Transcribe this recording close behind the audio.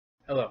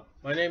Hello,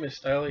 my name is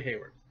Stylie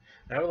Hayward.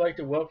 I would like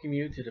to welcome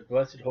you to the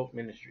Blessed Hope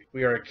Ministry.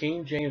 We are a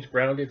King James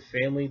grounded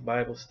family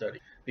Bible study.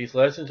 These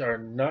lessons are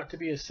not to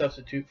be a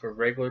substitute for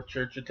regular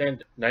church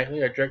attendance.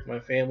 Nightly, I direct my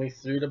family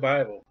through the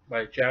Bible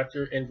by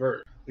chapter and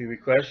verse. We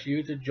request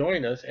you to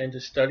join us and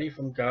to study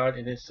from God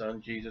and His Son,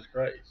 Jesus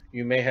Christ.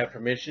 You may have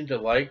permission to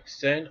like,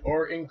 send,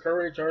 or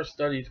encourage our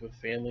studies with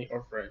family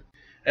or friends.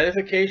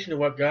 Edification of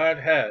what God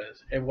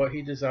has and what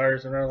He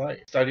desires in our life.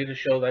 Study to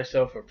show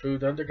thyself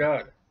approved unto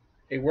God,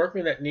 a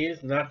workman that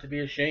needeth not to be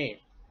ashamed,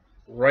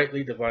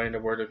 rightly dividing the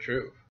word of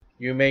truth.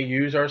 You may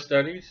use our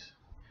studies,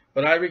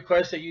 but I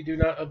request that you do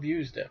not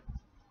abuse them.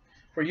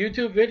 For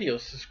YouTube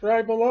videos,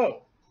 subscribe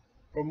below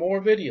for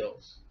more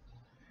videos,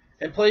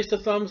 and place the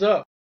thumbs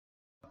up,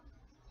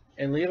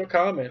 and leave a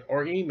comment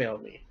or email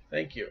me.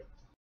 Thank you.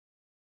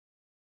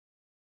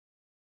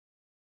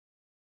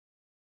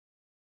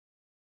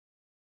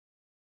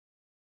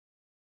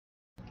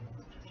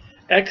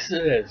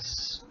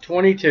 Exodus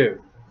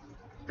 22.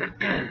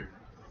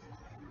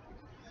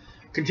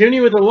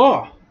 Continue with the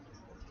law.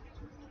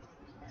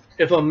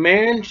 If a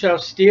man shall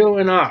steal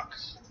an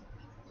ox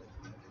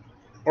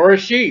or a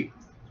sheep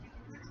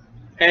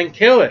and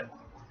kill it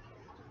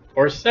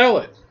or sell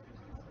it,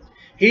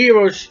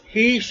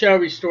 he shall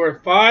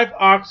restore 5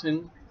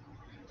 oxen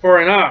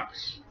for an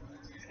ox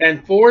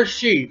and 4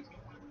 sheep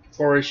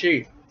for a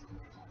sheep.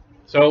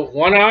 So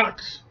 1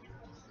 ox,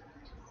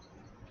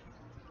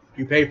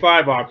 you pay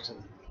 5 oxen.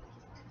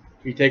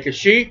 You take a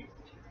sheep,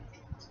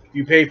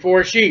 you pay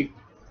 4 sheep.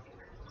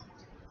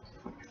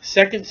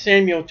 2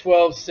 Samuel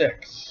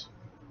 12:6.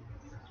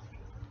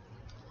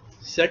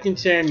 2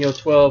 Samuel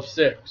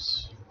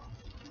 12:6.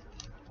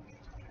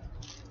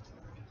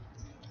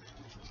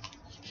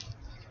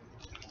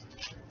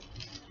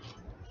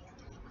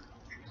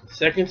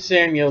 Second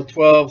Samuel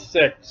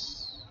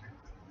 12:6.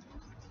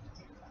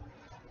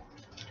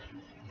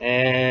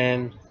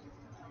 And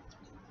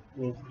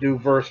we'll do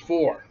verse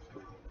 4.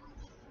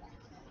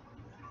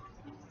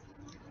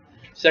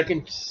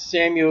 2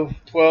 Samuel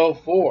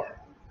 12:4.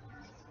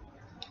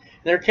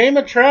 There came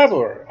a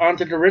traveler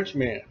unto the rich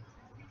man.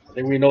 I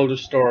think we know the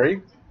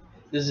story.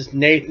 This is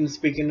Nathan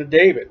speaking to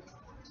David.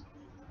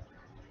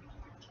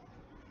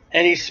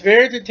 And he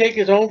spared to take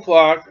his own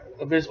flock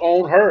of his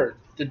own herd,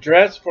 to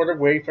dress for the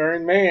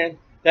wayfaring man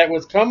that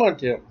was come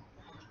unto him,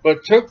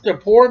 but took the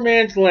poor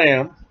man's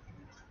lamb,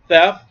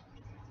 theft,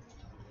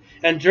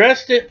 and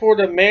dressed it for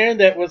the man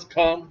that was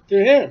come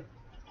to him.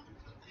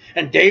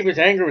 And David's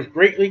anger was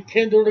greatly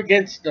kindled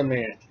against the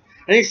man.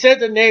 And he said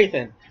to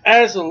Nathan,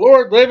 As the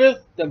Lord liveth,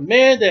 the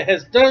man that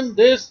has done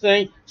this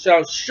thing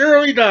shall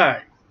surely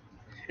die,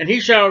 and he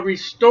shall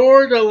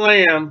restore the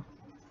lamb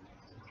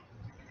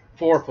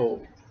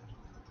fourfold.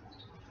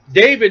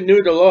 David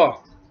knew the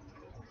law.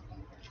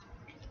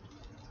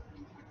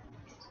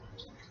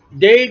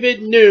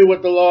 David knew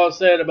what the law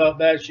said about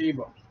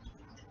Bathsheba.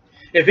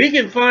 If he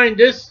can find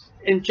this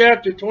in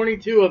chapter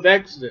 22 of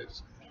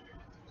Exodus,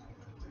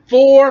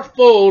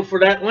 fourfold for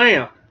that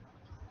lamb,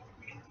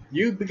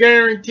 you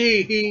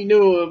guarantee he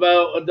knew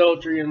about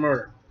adultery and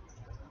murder.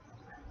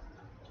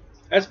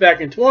 That's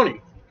back in 20.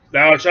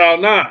 Thou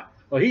shalt not.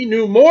 Well, he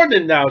knew more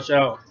than thou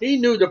shalt. He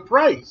knew the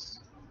price.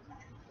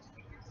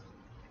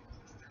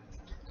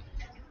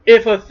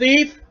 If a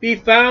thief be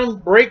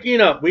found breaking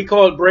up, we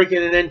call it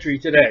breaking an entry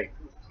today.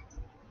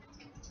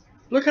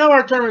 Look how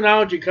our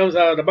terminology comes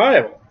out of the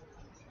Bible.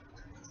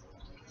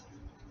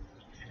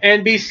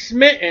 And be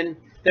smitten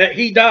that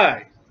he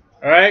die.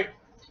 All right?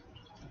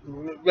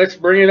 Let's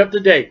bring it up to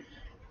date.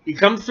 He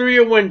comes through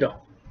your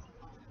window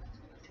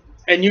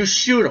and you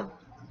shoot him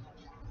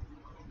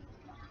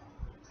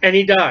and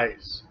he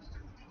dies.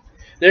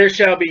 There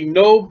shall be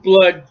no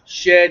blood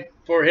shed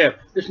for him.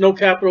 There's no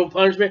capital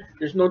punishment.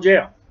 There's no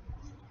jail.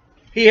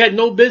 He had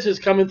no business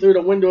coming through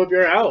the window of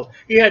your house.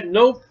 He had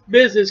no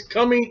business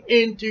coming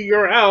into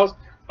your house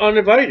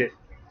uninvited.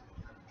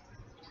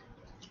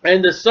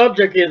 And the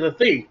subject is a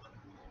thief.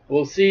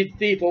 We'll see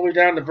thief over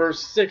down to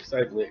verse 6,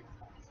 I believe.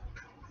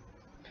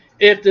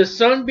 If the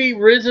sun be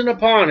risen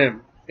upon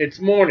him, it's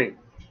morning.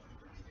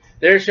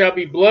 There shall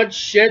be blood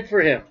shed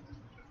for him.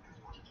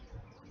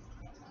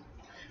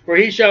 For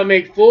he shall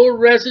make full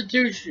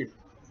restitution.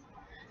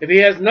 If he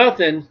has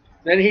nothing,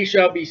 then he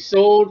shall be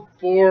sold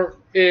for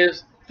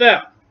his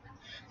theft.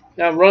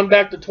 Now run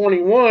back to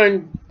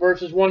 21,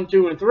 verses 1,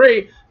 2, and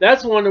 3.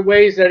 That's one of the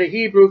ways that a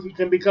Hebrew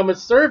can become a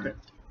servant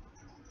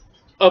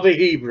of a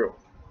Hebrew.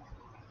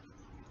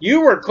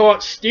 You were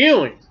caught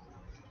stealing.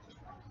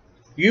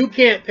 You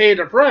can't pay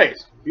the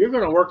price. You're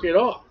going to work it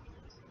off.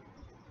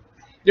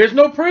 There's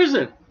no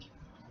prison.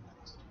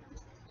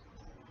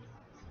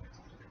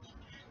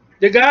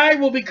 The guy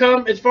will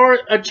become, as far as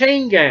a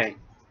chain gang,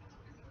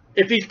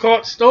 if he's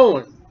caught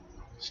stealing.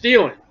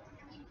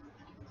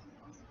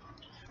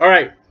 All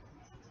right.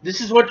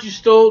 This is what you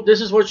stole. This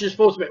is what you're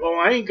supposed to make. Oh,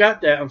 I ain't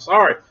got that. I'm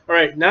sorry. All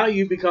right. Now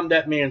you become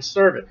that man's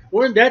servant.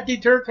 Wouldn't that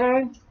deter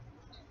crime?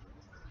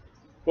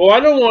 Well, I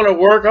don't want to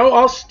work. Oh,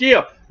 I'll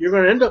steal. You're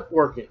going to end up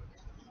working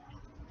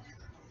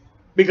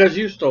because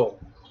you stole.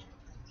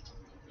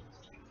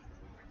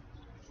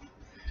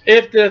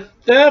 If the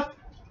theft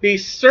be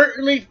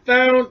certainly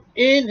found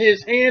in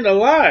his hand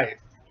alive,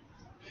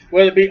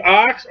 whether it be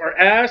ox or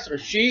ass or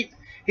sheep,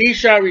 he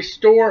shall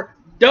restore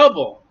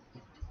double.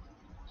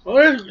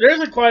 Well,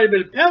 there's quite a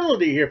bit of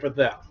penalty here for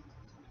theft.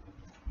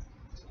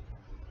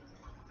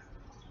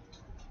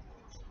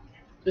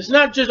 It's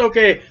not just,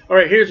 okay, all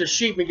right, here's a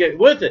sheep and get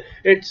with it.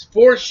 It's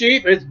 4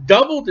 sheep, it's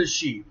double the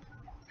sheep.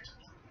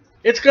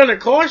 It's going to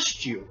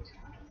cost you.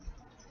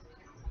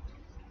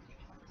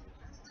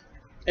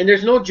 And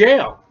there's no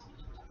jail.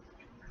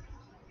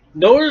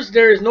 Notice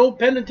there is no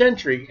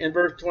penitentiary in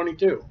verse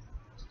 22.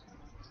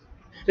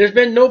 There's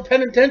been no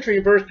penitentiary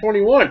in verse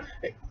 21.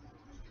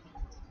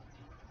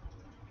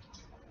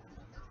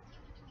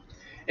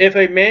 If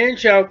a man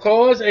shall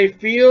cause a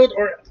field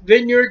or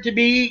vineyard to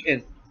be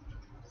eaten.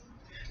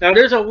 Now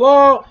there's a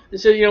law that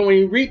says, when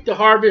you reap the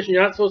harvest,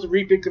 you're not supposed to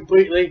reap it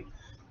completely.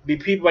 Be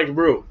people like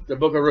Ruth, the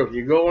book of Ruth.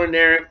 You go in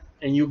there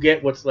and you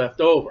get what's left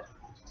over.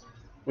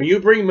 When you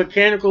bring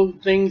mechanical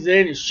things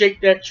in and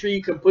shake that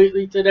tree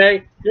completely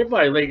today, you're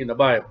violating the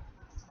Bible.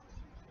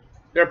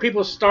 There are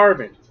people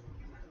starving.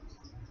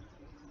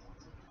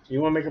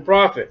 You want to make a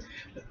profit.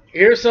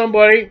 Here's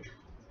somebody,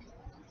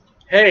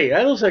 hey,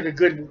 that looks like a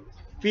good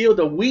field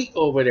of wheat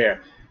over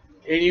there.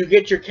 And you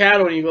get your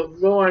cattle and you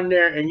go on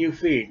there and you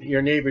feed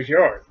your neighbor's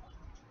yard.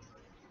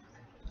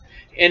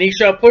 And he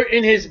shall put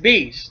in his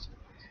beast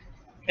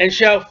and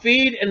shall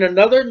feed in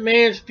another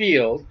man's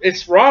field.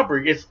 It's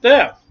robbery, it's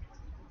theft.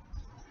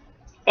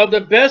 Of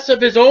the best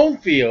of his own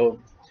field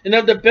and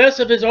of the best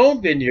of his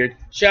own vineyard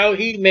shall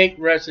he make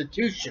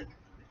restitution.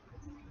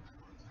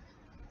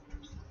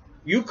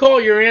 You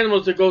call your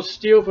animals to go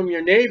steal from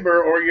your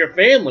neighbor or your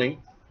family.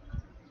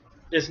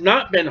 It's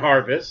not been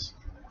harvest.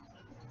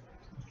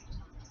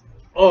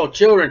 Oh,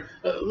 children,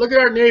 look at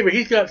our neighbor.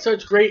 He's got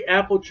such great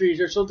apple trees.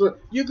 Or something.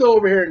 You go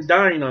over here and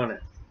dine on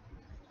it.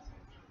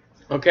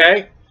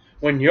 Okay?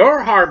 When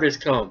your harvest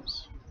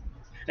comes,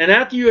 and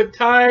after you have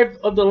tithed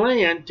of the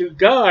land to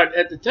God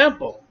at the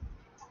temple,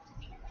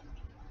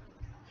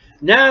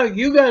 now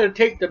you got to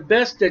take the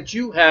best that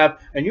you have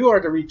and you are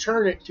to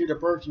return it to the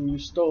person you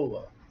stole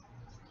of.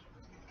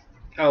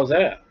 How's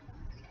that?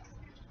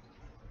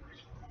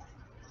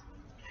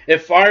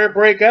 If fire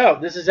break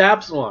out, this is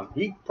Absalom.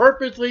 He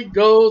purposely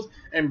goes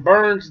and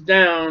burns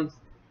down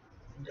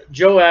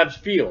Joab's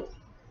field.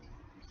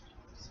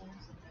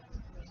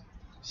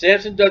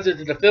 Samson does it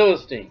to the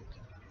Philistines.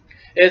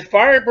 If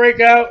fire break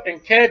out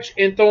and catch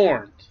in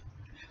thorns.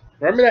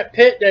 Remember that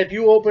pit that if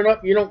you open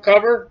up, you don't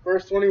cover?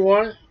 Verse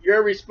 21,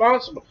 you're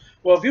responsible.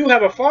 Well, if you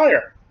have a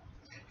fire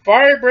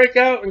break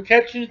out and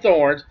catch in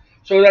thorns,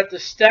 so that the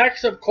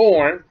stacks of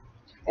corn,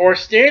 or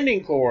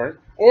standing corn,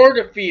 or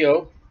the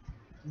field,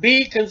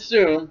 be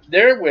consumed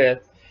therewith,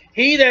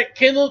 he that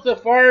kindleth the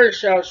fire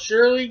shall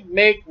surely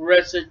make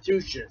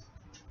restitution.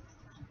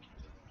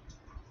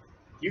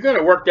 You're going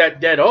to work that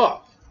debt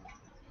off.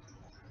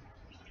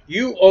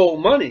 You owe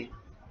money.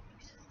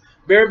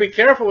 Better be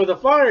careful with the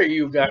fire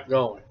you got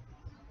going.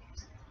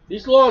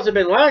 These laws have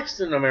been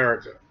laxed in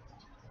America.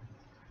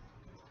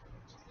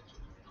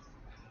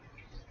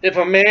 If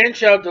a man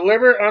shall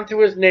deliver unto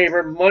his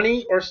neighbor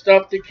money or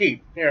stuff to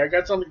keep. Here, I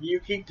got something. You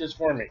keep this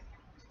for me.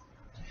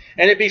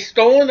 And it be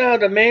stolen out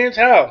of the man's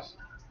house.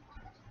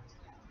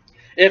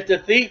 If the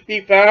thief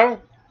be found,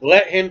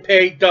 let him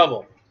pay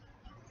double.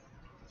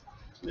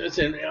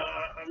 Listen,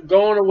 I'm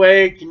going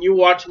away. Can you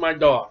watch my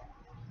dog?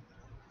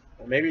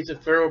 Or maybe it's a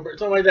feral bird,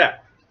 something like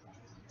that.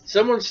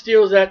 Someone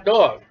steals that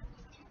dog.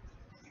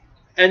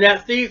 And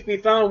that thief be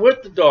found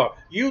with the dog.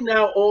 You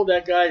now owe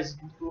that guy's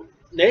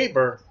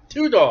neighbor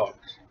 2 dogs.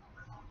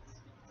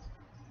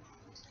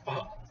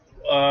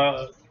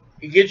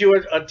 He gives you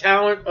a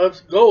talent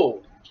of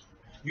gold.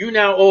 You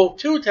now owe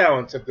 2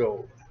 talents of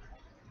gold.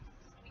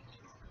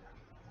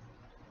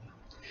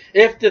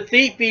 If the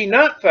thief be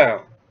not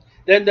found,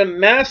 then the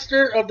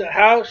master of the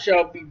house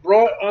shall be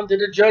brought unto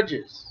the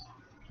judges.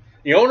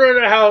 The owner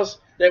of the house,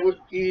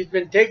 he's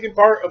been taking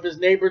part of his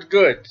neighbor's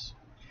goods.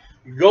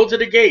 You go to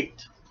the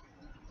gate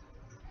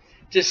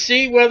to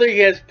see whether he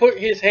has put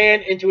his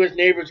hand into his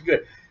neighbor's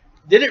good.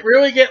 Did it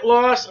really get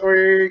lost,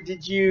 or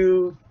did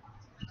you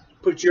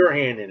put your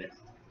hand in it?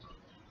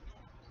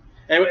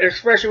 And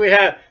expression we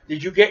have,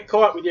 did you get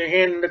caught with your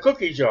hand in the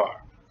cookie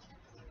jar?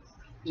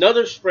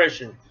 Another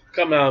expression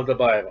coming out of the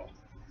Bible.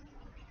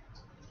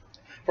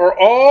 For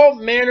all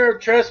manner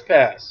of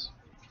trespass,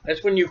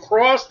 that's when you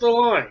cross the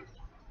line,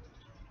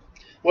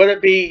 whether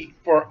it be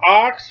for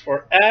ox,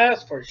 for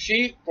ass, for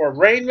sheep, for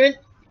raiment,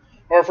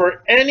 or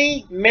for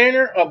any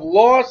manner of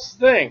lost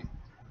thing,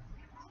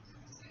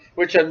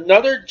 which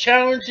another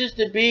challenges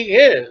to be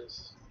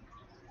his,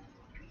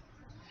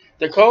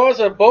 the cause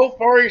of both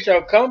parties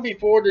shall come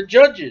before the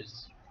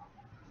judges,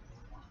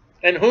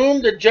 and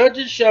whom the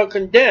judges shall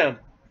condemn,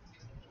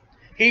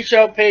 he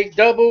shall pay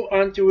double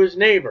unto his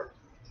neighbor.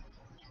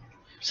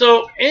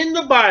 So in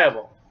the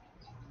Bible,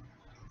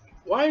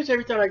 why is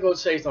every time I go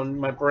say something,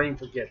 my brain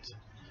forgets?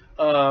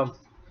 What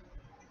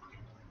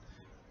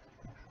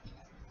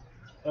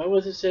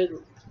was it said?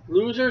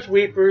 Losers,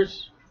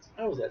 weepers.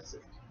 How was that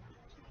said?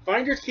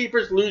 Finders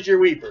keepers, lose your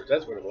weepers.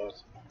 That's what it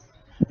was.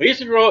 We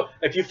used to grow up,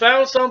 if you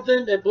found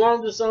something that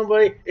belonged to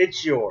somebody,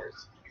 it's yours.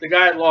 The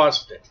guy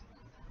lost it.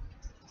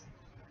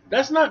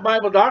 That's not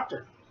Bible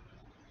doctrine.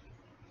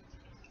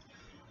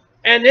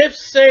 And if,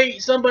 say,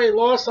 somebody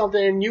lost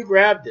something and you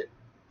grabbed it,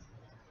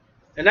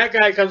 and that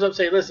guy comes up and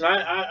says, listen,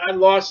 I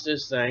lost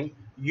this thing,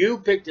 you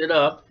picked it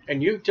up,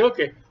 and you took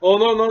it. Oh,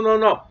 no, no, no,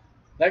 no.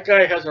 That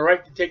guy has a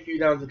right to take you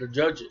down to the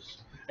judges.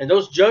 And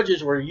those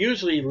judges were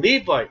usually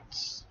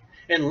Levites.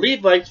 And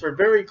Levites were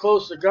very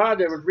close to God.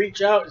 They would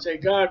reach out and say,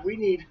 God, we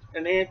need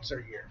an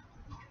answer here.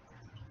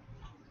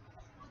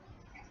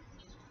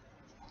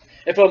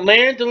 If a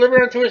man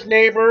deliver unto his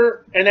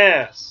neighbor an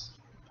ass,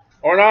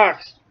 or an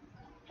ox,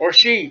 or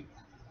sheep,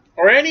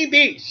 or any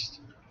beast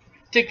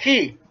to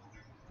keep,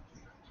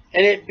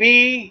 and it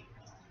be,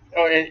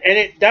 and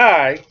it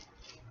die,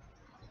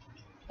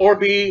 or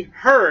be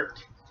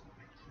hurt,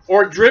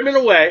 or driven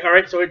away, all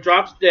right, so it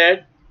drops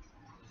dead,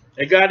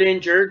 it got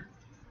injured,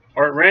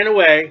 or it ran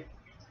away,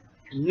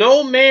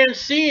 no man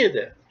seeth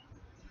it.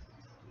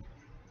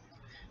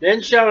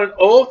 Then shall an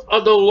oath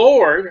of the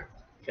Lord,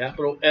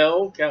 capital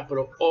L,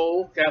 capital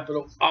O,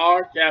 capital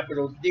R,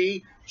 capital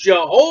D,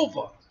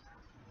 Jehovah,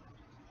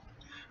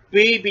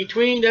 be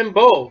between them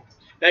both,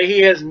 that he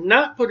has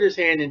not put his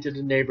hand into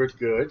the neighbor's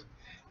goods,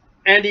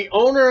 and the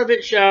owner of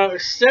it shall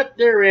accept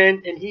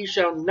therein, and he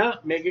shall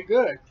not make it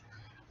good.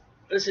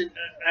 Listen,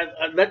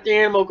 I let the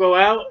animal go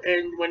out,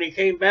 and when he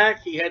came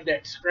back, he had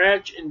that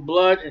scratch and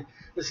blood. And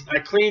listen, I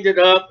cleaned it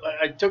up.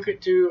 I took it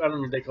to, I don't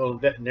know if they call them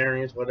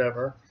veterinarians,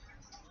 whatever.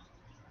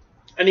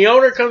 And the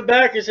owner comes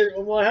back and says,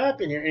 well, what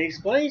happened here? And he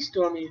explains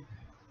to him,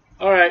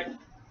 all right,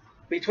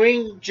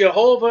 between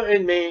Jehovah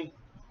and me,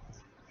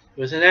 it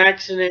was an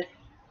accident.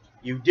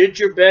 You did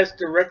your best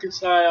to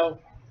reconcile.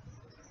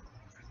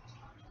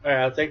 All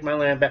right, I'll take my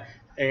land back.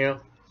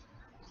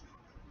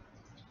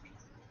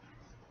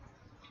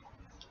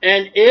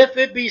 And if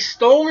it be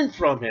stolen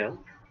from him,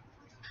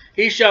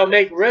 he shall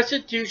make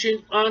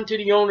restitution unto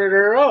the owner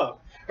thereof.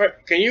 All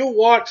right, can you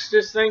watch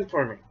this thing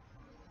for me?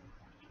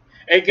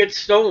 It gets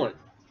stolen.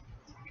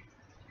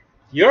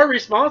 You're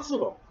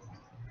responsible.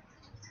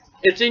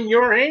 It's in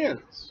your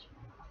hands.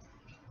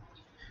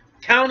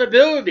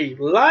 Accountability,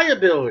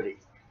 liability.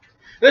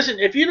 Listen,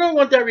 if you don't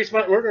want that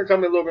response, we're going to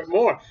come in a little bit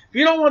more. If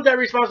you don't want that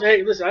response,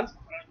 hey, listen,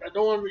 I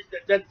don't want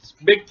that's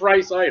big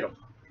price item.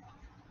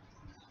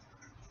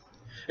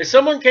 If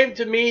someone came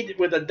to me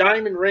with a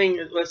diamond ring,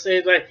 let's say,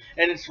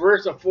 and it's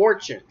worth a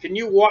fortune, can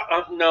you walk?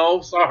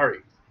 No, sorry.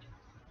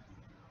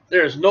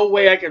 There's no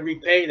way I can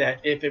repay that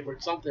if it were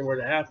something were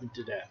to happen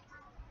to that.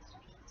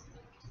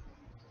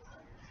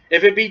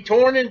 If it be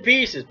torn in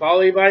pieces,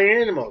 probably by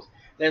animals,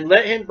 then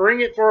let him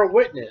bring it for a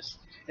witness,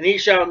 and he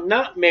shall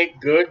not make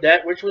good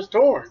that which was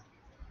torn.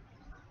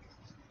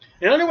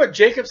 And I know what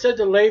Jacob said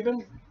to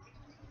Laban.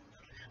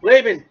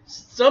 Laban,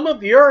 some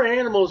of your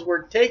animals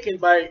were taken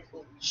by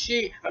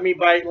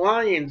by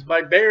lions,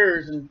 by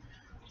bears, and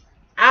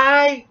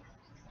I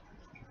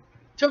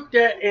took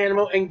that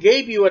animal and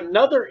gave you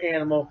another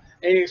animal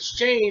in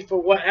exchange for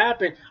what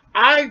happened.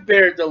 I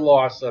bared the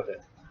loss of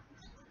it.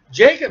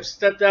 Jacob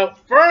stepped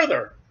out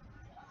further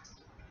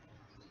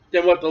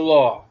than what the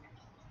law.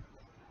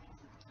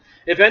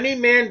 If any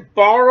man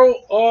borrow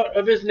aught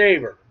of his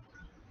neighbor,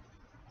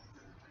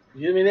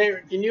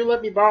 can you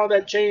let me borrow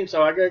that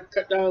chainsaw? I got to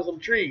cut down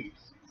some trees.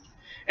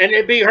 And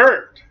it be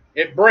hurt,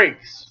 it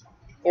breaks,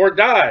 or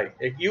die,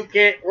 if you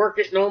can't work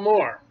it no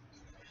more.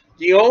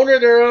 The owner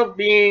thereof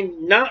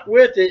being not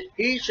with it,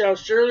 he shall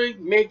surely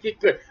make it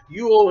good.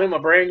 You owe him a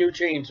brand new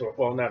chainsaw.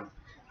 Well, not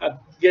I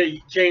get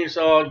a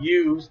chainsaw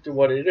used to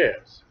what it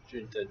is.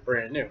 Shouldn't say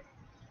brand new.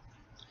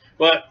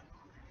 But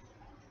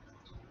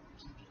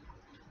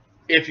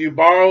if you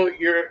borrow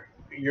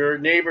your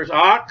neighbor's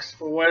ox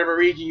for whatever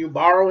reason you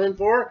borrow him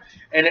for,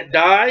 and it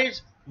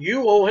dies,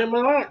 you owe him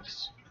an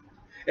ox.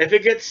 If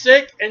it gets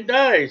sick and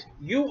dies,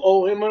 you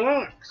owe him an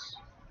ox.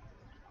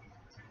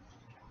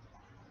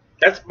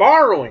 That's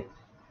borrowing.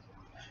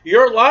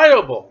 You're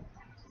liable.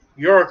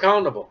 You're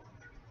accountable.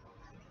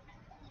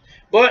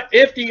 But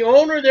if the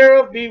owner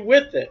thereof be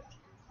with it,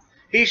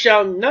 he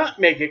shall not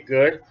make it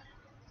good.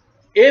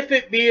 If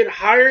it be a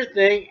hire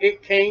thing,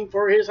 it came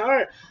for his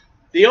hire.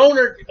 The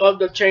owner of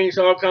the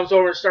chainsaw comes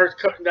over and starts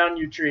cutting down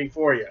your tree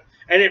for you,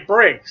 and it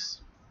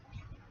breaks.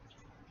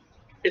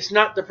 It's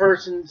not the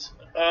person's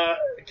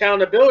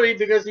accountability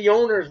because the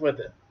owner's with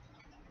it.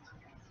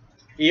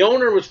 The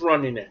owner was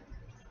running it.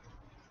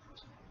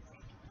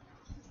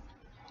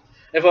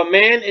 If a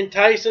man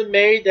entice a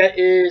maid that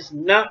is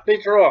not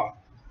betrothed,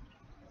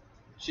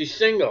 she's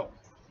single,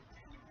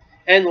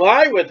 and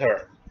lie with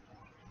her,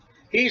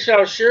 he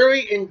shall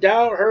surely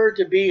endow her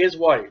to be his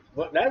wife.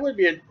 Well, that would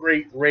be a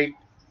great rape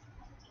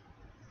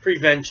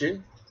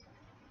prevention.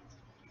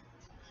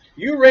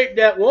 You rape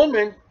that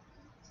woman,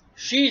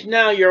 she's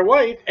now your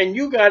wife, and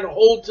you got to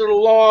hold to the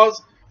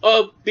laws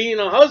of being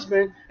a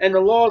husband and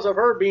the laws of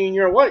her being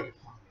your wife,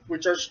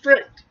 which are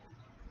strict.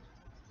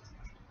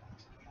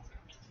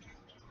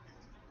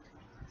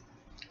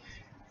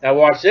 Now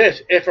watch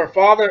this. If her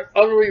father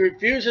utterly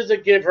refuses to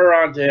give her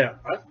unto him.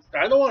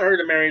 I don't want her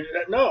to marry.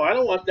 No, I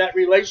don't want that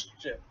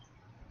relationship.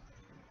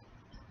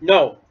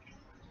 No.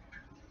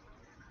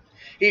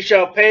 He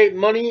shall pay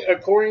money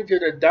according to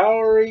the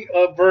dowry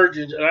of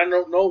virgins. And I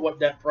don't know what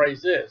that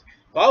price is.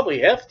 Probably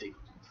hefty.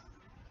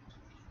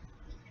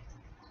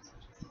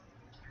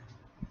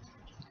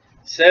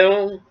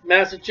 Salem,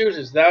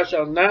 Massachusetts. Thou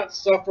shalt not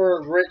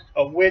suffer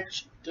a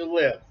witch to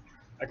live.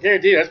 I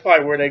guarantee you that's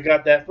probably where they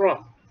got that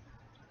from.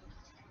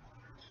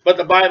 But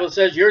the Bible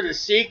says you're to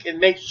seek and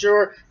make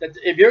sure that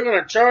if you're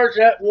going to charge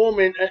that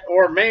woman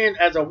or man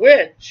as a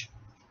witch,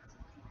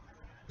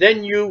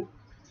 then you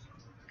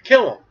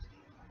kill them.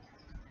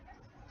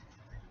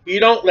 You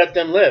don't let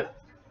them live.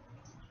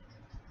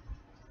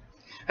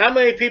 How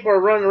many people are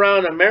running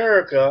around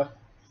America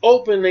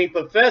openly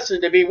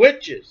professing to be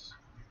witches?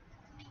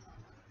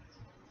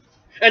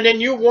 And then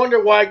you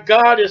wonder why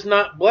God is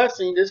not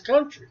blessing this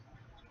country.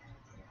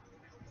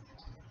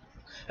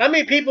 How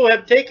many people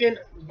have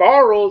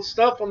borrowed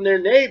stuff from their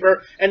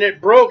neighbor and it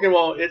broke and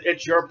well,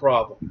 it's your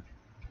problem?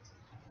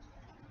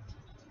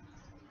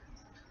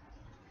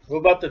 What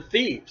about the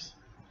thieves?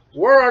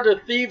 Where are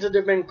the thieves that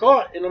have been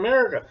caught in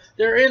America?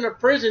 They're in a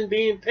prison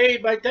being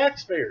paid by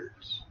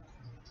taxpayers.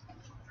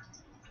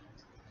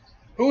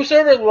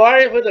 Whosoever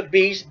lieth with a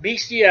beast,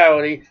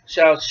 bestiality,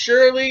 shall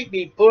surely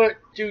be put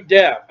to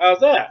death. How's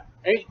that?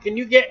 Can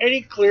you get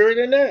any clearer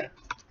than that?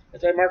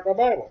 As I mark my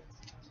Bible.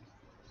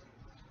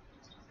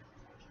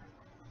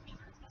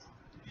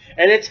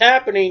 And it's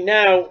happening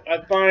now,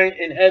 I find,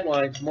 in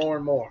headlines more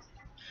and more.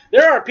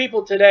 There are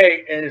people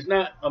today, and it's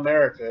not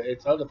America,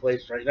 it's other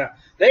places right now.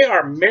 They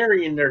are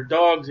marrying their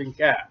dogs and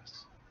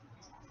cats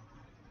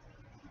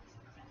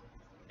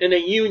in a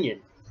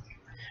union.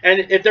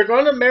 And if they're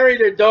going to marry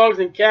their dogs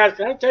and cats,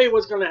 can I tell you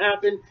what's going to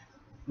happen?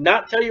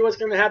 Not tell you what's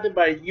going to happen,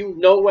 but you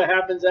know what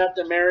happens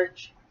after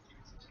marriage?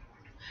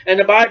 And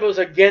the Bible's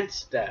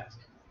against that.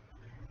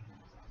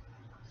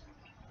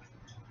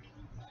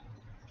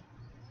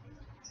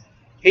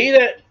 He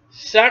that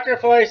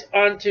sacrifice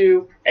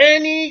unto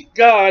any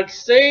god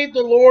save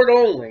the Lord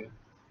only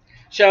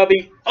shall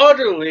be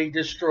utterly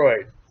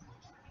destroyed.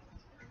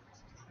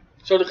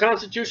 So the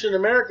Constitution of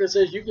America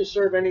says you can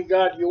serve any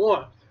god you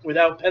want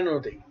without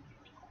penalty.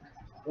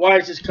 Why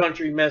is this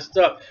country messed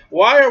up?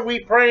 Why are we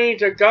praying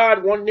to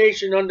God, one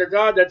nation under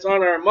God, that's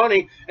on our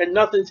money, and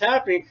nothing's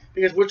happening?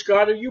 Because which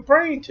God are you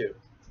praying to?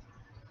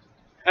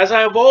 As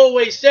I've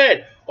always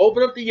said,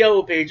 open up the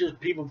yellow pages.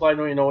 People probably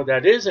don't even know what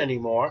that is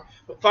anymore.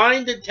 But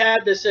find the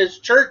tab that says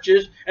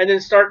churches and then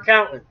start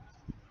counting.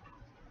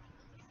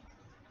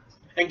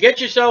 And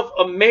get yourself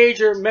a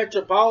major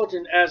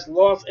metropolitan as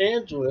Los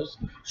Angeles,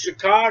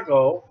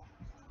 Chicago,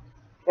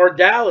 or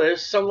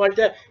Dallas, something like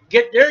that.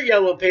 Get their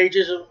yellow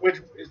pages, which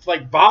it's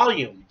like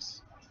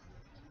volumes.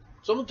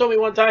 Someone told me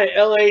one time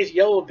LA's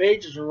yellow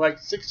pages are like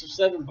 6 or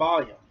 7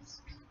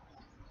 volumes.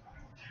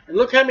 And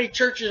look how many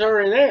churches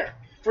are in there.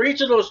 For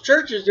each of those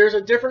churches, there's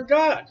a different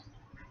God.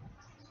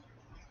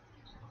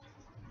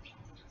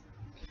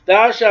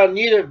 Thou shalt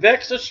neither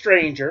vex a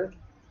stranger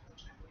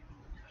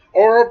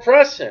or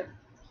oppress him.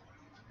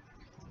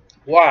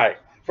 Why?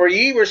 For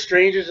ye were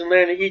strangers in the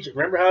land of Egypt.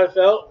 Remember how it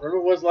felt? Remember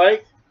what it was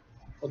like?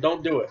 Well,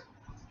 don't do it.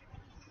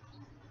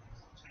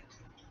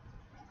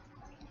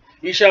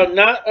 Ye shall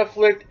not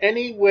afflict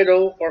any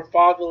widow or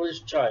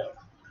fatherless child.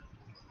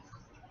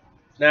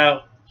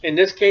 Now, in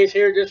this case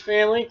here, this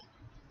family,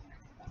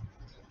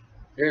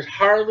 there's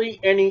hardly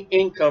any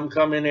income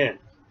coming in.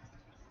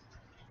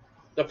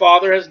 The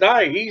father has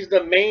died. He's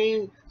the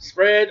main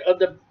spread of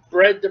the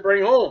bread to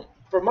bring home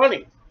for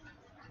money.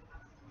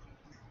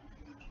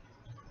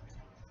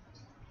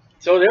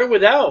 So they're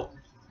without.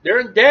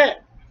 They're in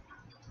debt.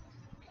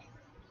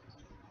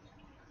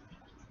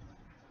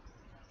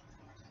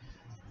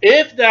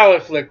 If thou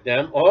afflict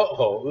them,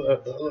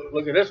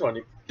 look at this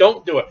one.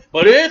 Don't do it.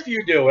 But if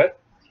you do it,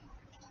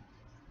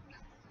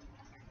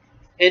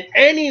 in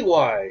any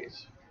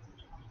wise,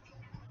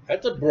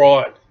 that's a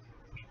broad.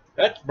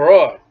 That's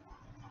broad.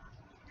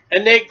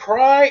 And they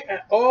cry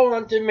all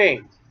unto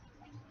me.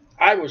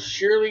 I will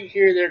surely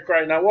hear their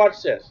cry. Now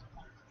watch this.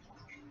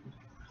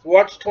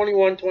 Watch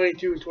 21,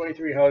 22, and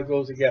 23, how it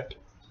goes together.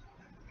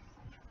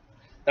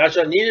 Thou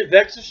shalt neither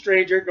vex a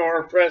stranger nor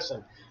oppress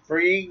him. For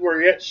ye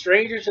were yet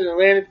strangers in the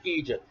land of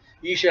Egypt.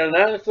 Ye shall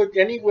not afflict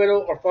any widow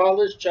or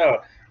fatherless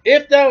child.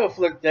 If thou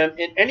afflict them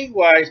in any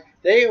wise,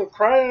 they will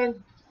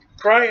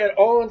cry at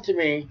all unto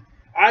me.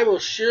 I will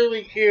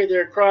surely hear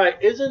their cry.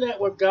 Isn't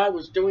that what God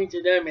was doing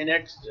to them in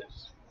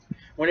Exodus?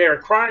 When they were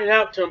crying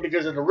out to him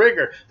because of the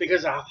rigor,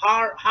 because of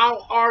how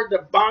hard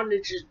the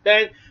bondage has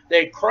been,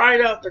 they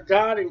cried out to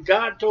God, and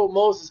God told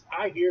Moses,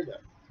 I hear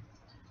them.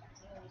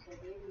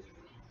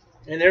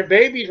 And their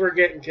babies were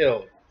getting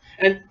killed.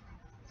 And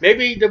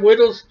maybe the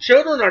widow's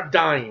children are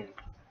dying.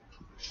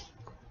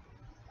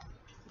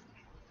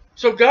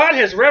 So God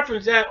has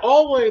referenced that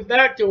all the way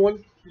back to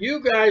when you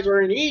guys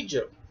were in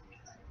Egypt.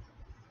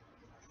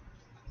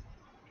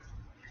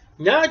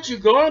 Now that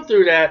you've gone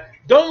through that,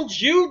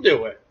 don't you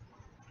do it.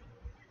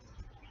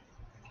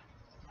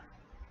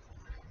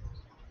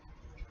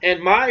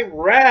 And my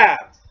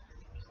wrath.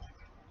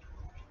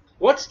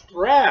 What's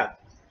wrath?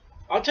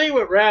 I'll tell you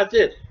what wrath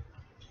is.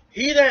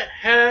 He that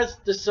has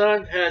the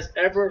Son has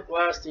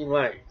everlasting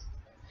life.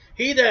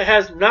 He that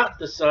has not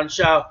the Son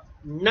shall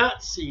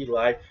not see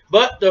life,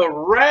 but the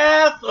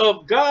wrath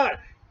of God.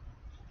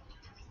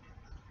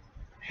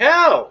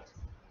 Hell.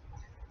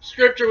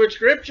 Scripture with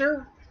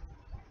scripture.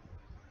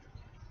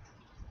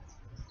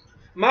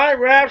 My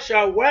wrath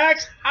shall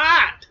wax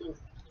hot.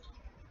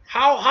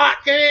 How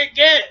hot can it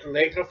get?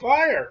 Lake of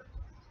fire.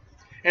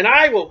 And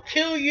I will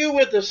kill you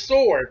with the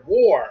sword,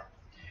 war.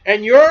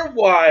 And your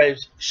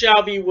wives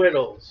shall be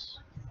widows.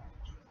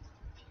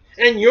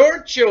 And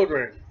your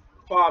children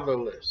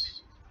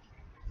fatherless.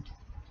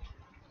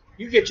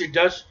 You get your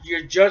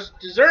just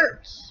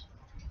deserts.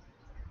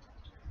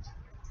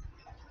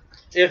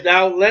 If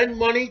thou lend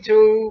money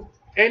to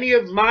any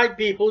of my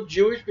people,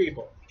 Jewish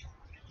people.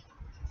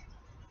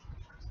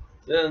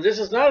 Then this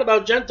is not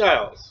about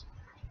Gentiles.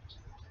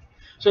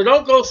 So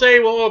don't go say,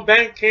 well, a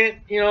bank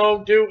can't,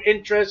 do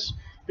interest.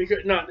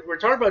 Because, no, we're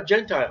talking about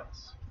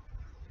Gentiles.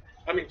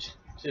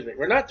 Excuse me.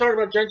 We're not talking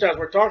about Gentiles.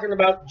 We're talking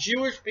about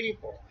Jewish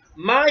people.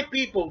 My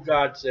people,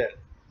 God said.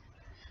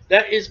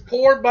 That is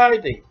poor by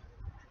thee.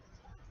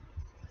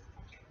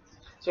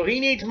 So he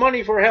needs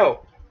money for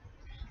help.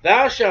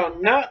 Thou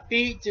shalt not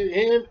be to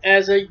him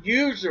as a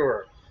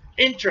usurer.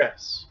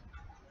 Interest.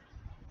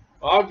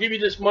 I'll give you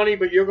this money,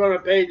 but you're going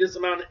to pay this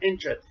amount of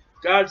interest.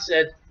 God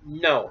said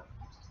no.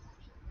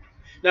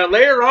 Now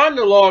later on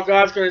the law,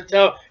 God's going to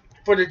tell,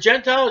 for the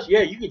Gentiles,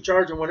 yeah, you can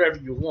charge them whatever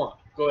you want.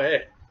 Go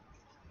ahead.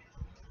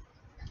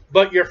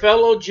 But your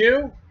fellow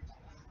Jew?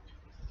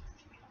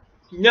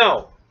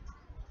 No.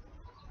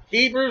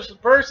 Hebrew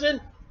person?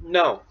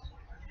 No.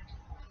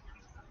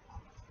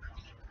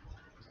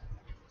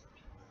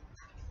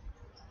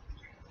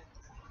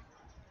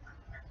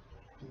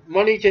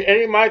 Money to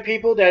any of my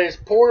people that is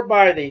poor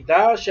by thee.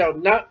 Thou shalt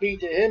not be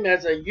to him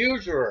as a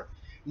usurer.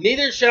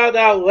 Neither shalt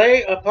thou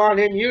lay upon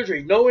him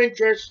usury. No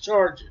interest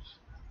charges.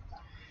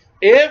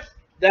 If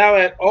thou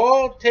at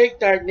all take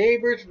thy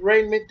neighbor's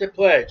raiment to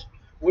pledge,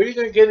 what are you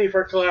going to give me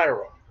for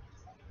collateral?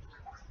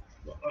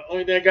 The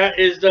only thing I got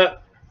is the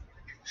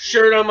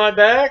shirt on my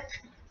back.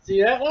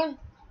 See that one?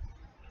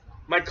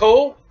 My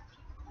coat.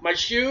 My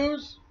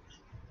shoes.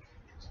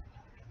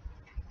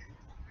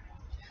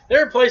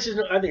 There are places,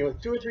 I think it was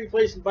 2 or 3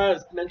 places in the Bible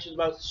that mentions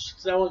about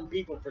selling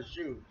people for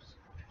shoes.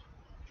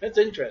 That's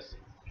interesting.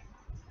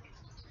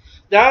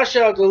 Thou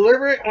shalt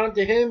deliver it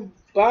unto him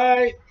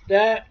by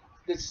that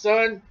the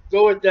sun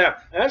goeth down.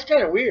 Now, that's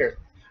kind of weird.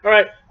 All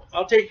right,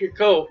 I'll take your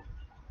coat,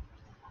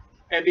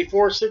 and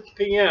before 6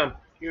 p.m.,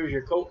 here's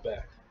your coat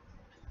back.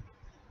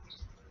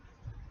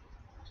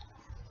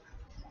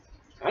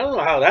 I don't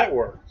know how that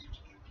works.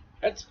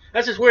 That's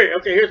just weird.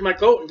 Okay, here's my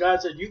coat, and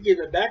God said, you give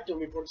it back to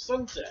me before the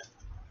sunset.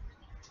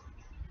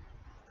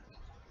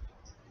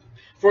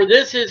 For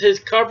this is his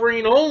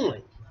covering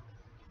only.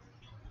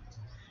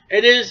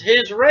 It is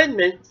his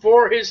raiment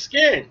for his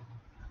skin.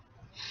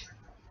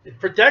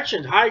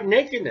 Protection, hide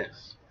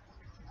nakedness.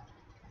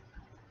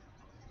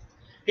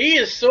 He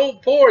is so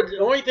poor, the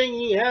only thing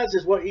he has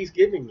is what he's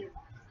giving you.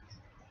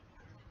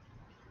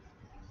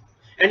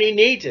 And he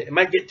needs it. It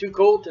might get too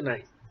cold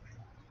tonight.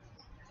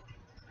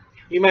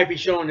 He might be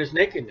showing his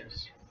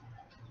nakedness.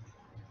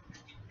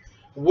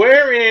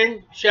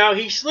 Wherein shall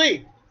he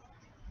sleep?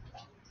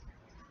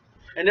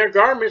 And their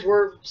garments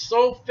were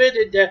so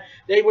fitted that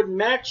they would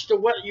match to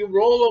what you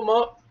roll them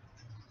up,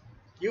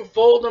 you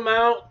fold them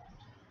out.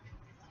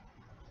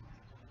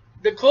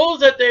 The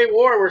clothes that they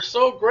wore were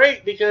so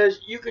great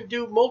because you could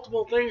do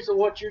multiple things of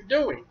what you're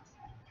doing.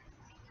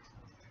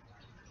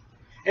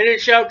 And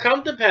it shall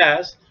come to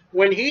pass,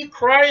 when he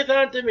crieth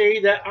unto me,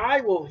 that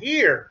I will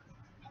hear.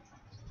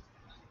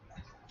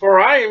 For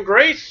I am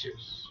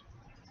gracious.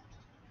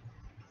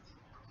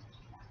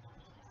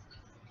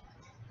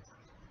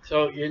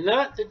 So you're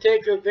not to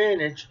take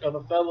advantage of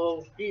a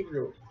fellow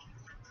Hebrew.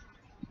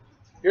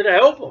 You're to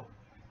help him.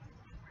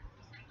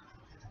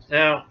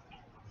 Now,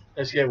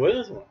 let's get with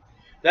this one.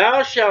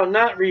 Thou shalt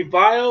not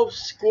revile,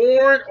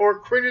 scorn, or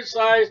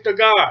criticize the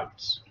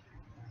gods.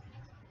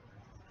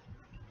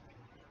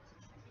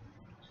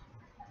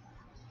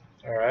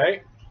 All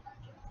right.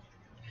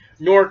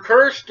 Nor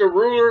curse the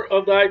ruler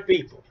of thy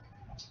people.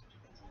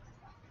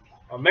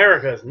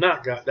 America has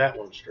not got that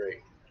one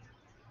straight.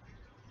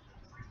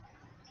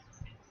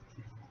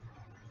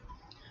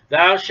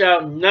 Thou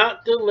shalt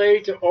not delay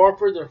to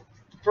offer the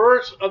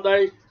first of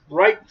thy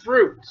ripe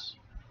fruits,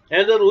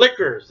 and the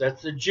liquors,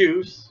 that's the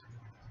juice.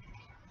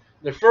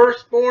 The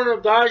firstborn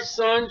of thy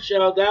son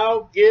shalt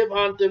thou give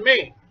unto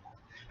me.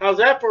 How's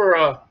that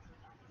for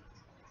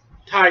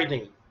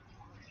tithing?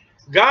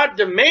 God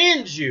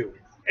demands you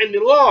in the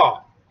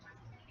law.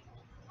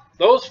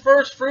 Those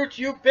first fruits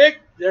you pick,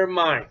 they're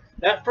mine.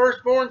 That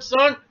firstborn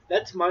son,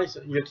 that's my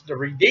son. You have to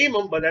redeem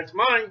them, but that's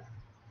mine.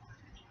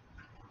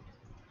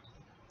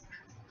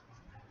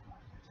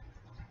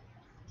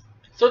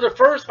 So the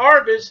first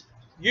harvest,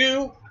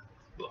 you,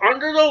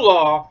 under the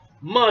law,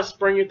 must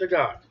bring it to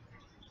God.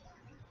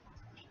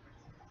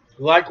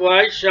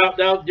 Likewise shalt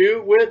thou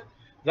do with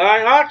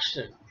thy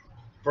oxen.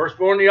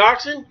 Firstborn of the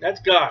oxen, that's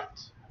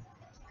God's.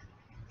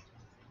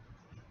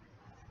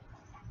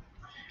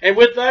 And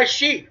with thy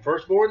sheep,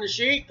 firstborn of the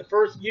sheep, the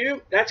first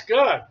ewe, that's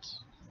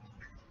God's.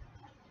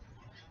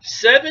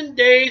 7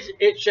 days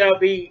it shall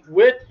be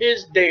with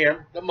his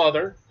dam, the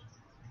mother.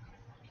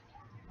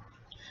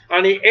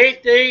 On the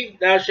 8th day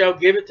thou shalt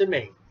give it to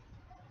me.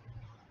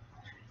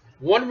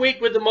 1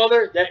 week with the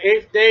mother, the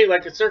 8th day,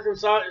 like a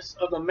circumcision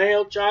of the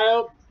male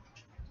child,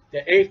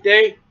 the 8th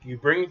day, you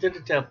bring it to the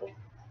temple.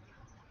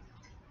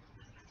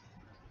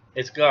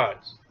 It's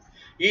God's.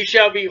 Ye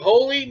shall be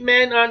holy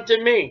men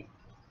unto me.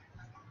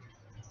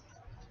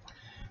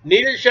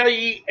 Neither shall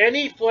ye eat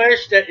any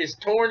flesh that is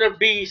torn of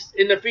beasts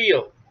in the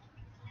field.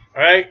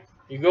 Alright?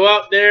 You go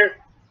out there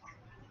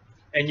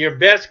and your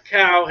best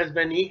cow has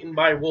been eaten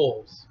by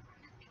wolves.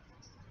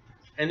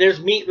 And there's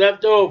meat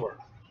left over.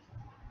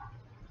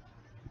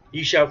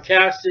 Ye shall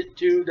cast it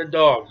to the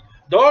dogs.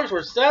 Dogs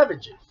were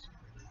savages.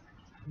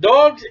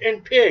 Dogs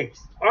and pigs,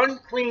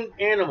 unclean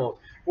animals,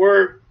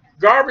 were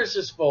garbage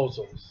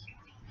disposals.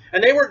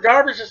 And they were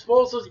garbage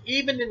disposals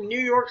even in New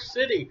York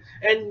City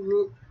and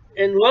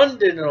in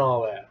London and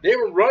all that. They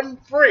were run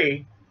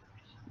free,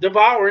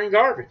 devouring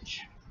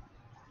garbage.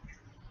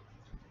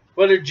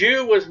 But a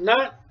Jew was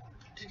not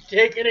to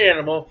take an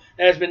animal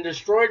that has been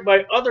destroyed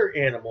by other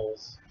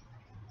animals.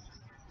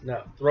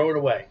 No, throw it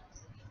away.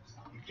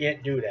 You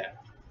can't do that.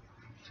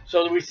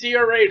 So we see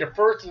already the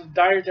first is the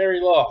dietary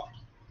law.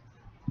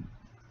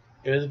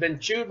 If it has been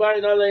chewed by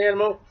another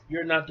animal,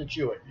 you're not to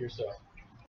chew it yourself.